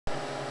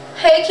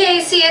Hey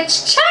Casey,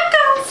 it's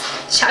Chuckles.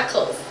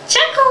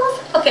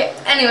 Okay,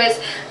 anyways,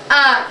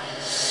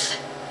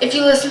 if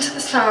you listen to the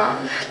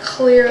song,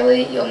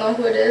 clearly you'll know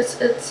who it is.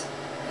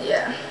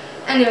 Yeah.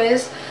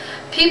 Anyways,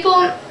 people,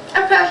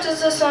 I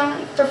practiced this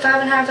song for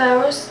 5.5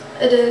 hours.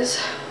 It is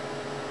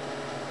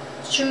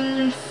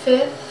June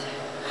 5th,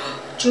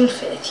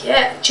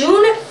 yeah,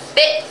 June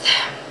 5th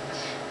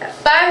at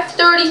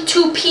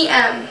 5:32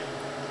 p.m.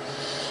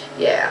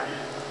 Yeah,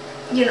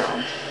 you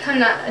know, I'm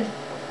not a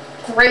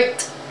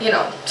great,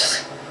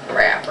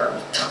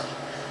 rapper.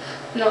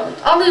 No,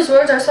 all these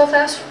words are so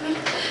fast for me.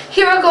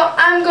 Here I go.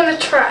 I'm gonna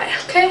try.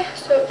 Okay.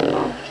 So,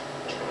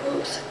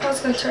 oops. I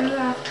was gonna turn it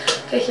off.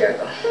 Okay, here I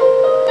go.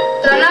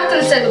 But I'm not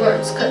gonna say the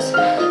words because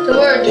the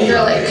words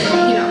are like,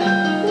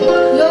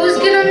 you always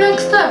get them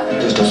mixed up. I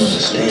just don't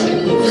understand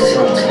it.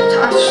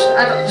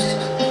 I don't.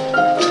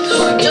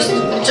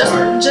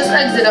 Just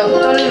exit out.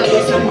 Don't even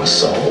listen. My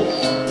soul.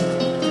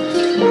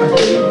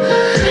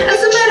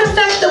 As a matter of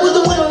fact, there was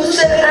a woman who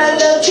said I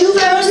loved you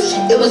first.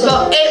 It was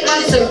about 8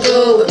 months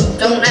ago.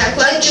 Don't act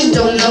like you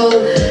don't know.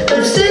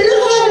 I'm sitting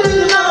home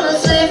in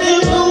mama's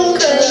living room,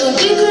 cause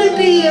we could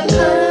be a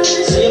part.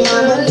 Say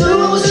mama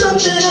knew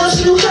something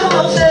else, knew how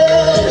I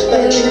felt.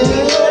 But when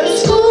we were in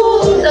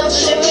school, don't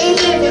let me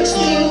give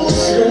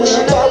excuse. When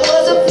I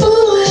was a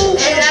fool,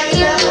 and I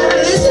can't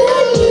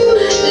understand you.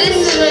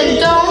 Listen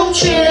and don't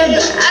trip.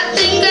 I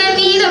think I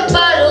need a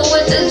bottle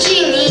with a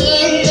genie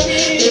in it.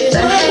 If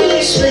I had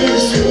a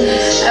Swiss,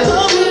 I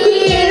would put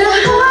me in a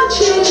hot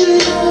genie.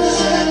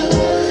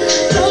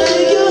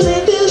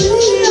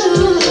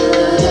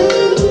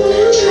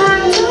 I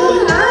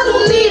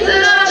don't need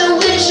a lot of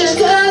wishes,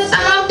 cause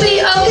I'll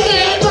be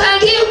okay if I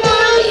get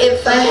one.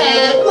 If I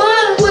had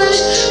one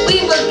wish,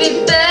 we would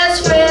be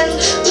best friends.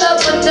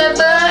 Love would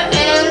never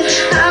end,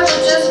 I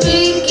would just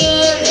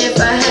begin. If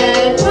I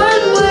had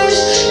one wish,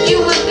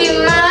 you would be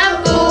my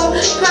boo.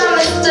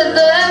 Promise to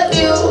love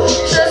you,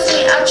 trust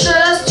me, I'll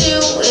trust you.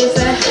 If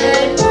I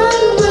had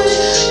one wish,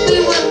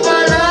 we would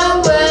run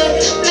away,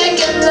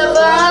 making love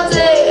all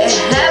day,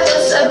 have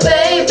us a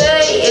baby.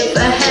 If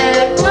I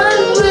had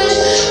one wish,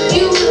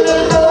 you would be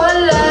whole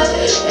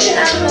life, and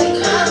I'm like,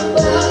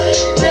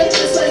 make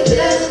this like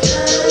that.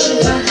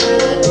 If I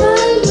had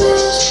one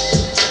wish,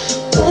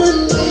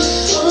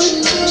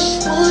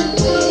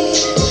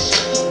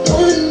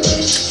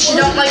 you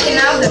don't like it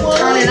now, then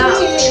turn it off.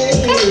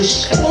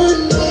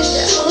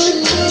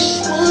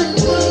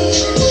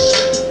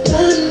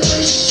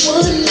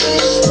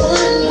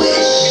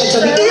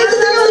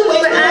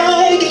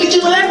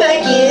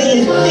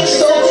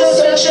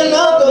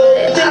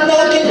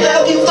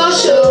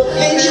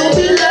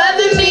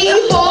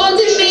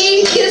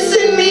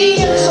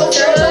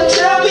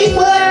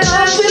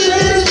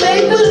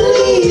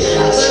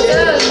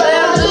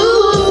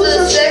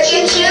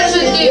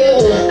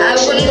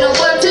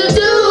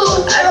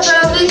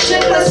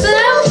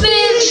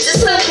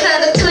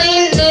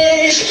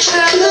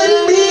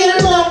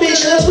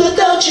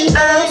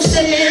 I'm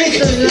sick,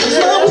 cause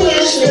no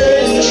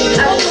wishes.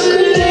 I will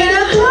create a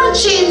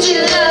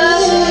heart-changing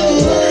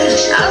love.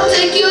 I'll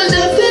take you as a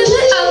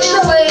feeling all the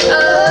way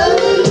up.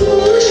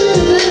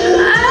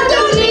 I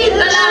don't need a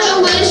lot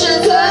of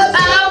wishes, cause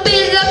I'll be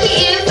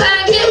lucky if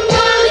I get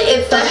one.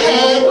 If I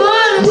had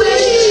one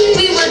wish,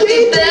 we would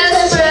be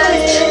best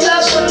friends.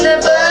 Love will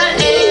never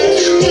end.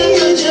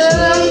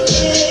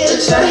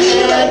 If I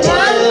had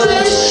one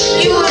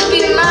wish, you would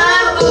be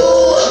my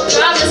boo. I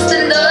promise to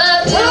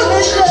love you.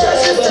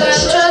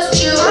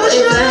 Trust you.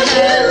 If I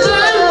had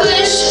one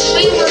wish,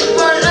 we would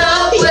run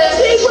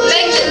away,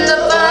 making the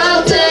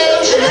fun day,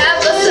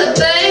 have us a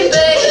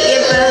baby.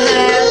 If I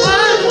had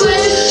one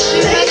wish, we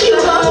make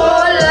your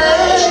whole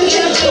life,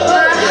 you'd be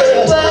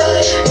my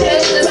wife,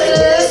 make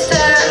this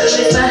time.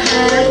 If I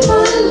had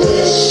one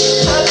wish,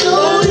 I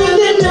don't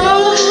even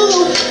know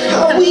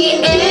how we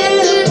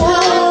ended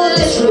on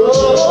this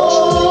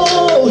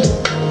road.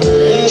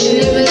 Didn't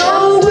even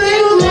know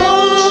we're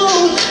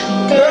wrong,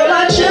 girl. I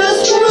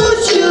just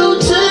want you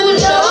to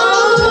know.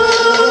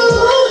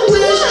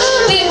 Wish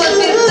we would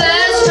be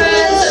best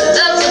friends.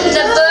 Love would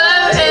never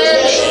end.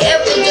 It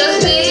would just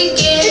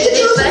begin.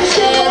 If I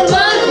had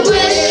one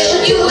wish,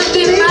 you would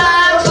be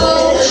my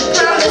boo.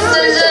 Promise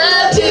to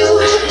love you,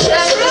 trust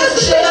you.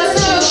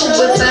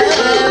 If I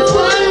had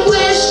one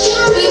wish,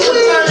 we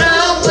would run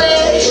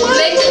away,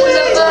 making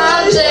love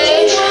all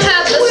day,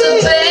 have us a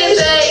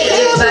baby.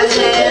 If I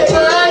had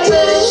one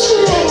wish,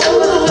 I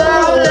would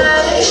all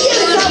life,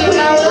 you'd be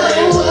my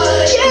wife,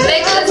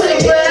 make us a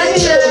grand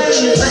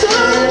time. If I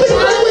had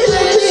one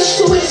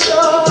wish,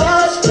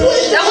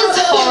 that was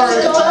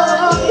hard.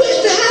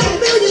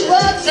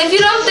 If you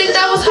don't think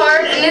that was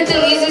hard and it's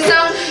an easy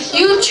sound,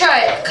 you try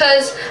it,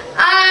 cause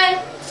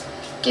I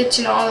get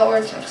all the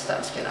words mixed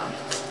up.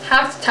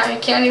 Half the time you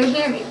can't even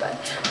hear me. But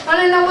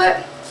wanna know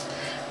what?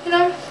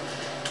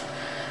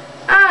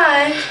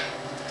 I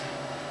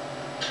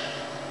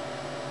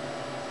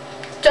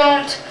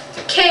don't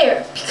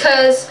care,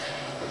 because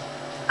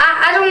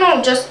I don't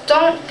know, just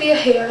don't be a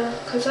hater,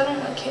 because I don't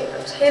like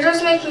haters.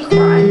 Haters make me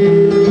cry.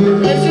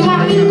 And if you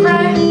want me to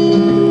cry,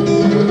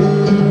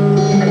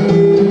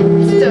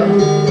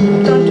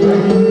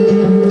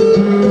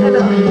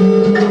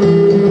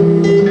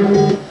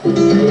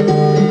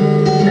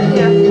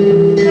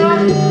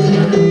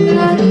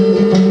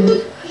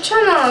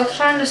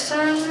 the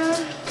sun, you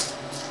know?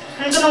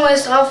 I'm gonna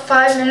waste all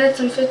 5 minutes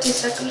and 50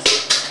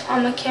 seconds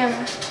on the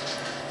camera.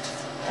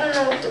 Oh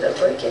no, did I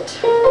break it?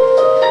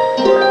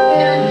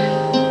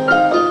 Yeah.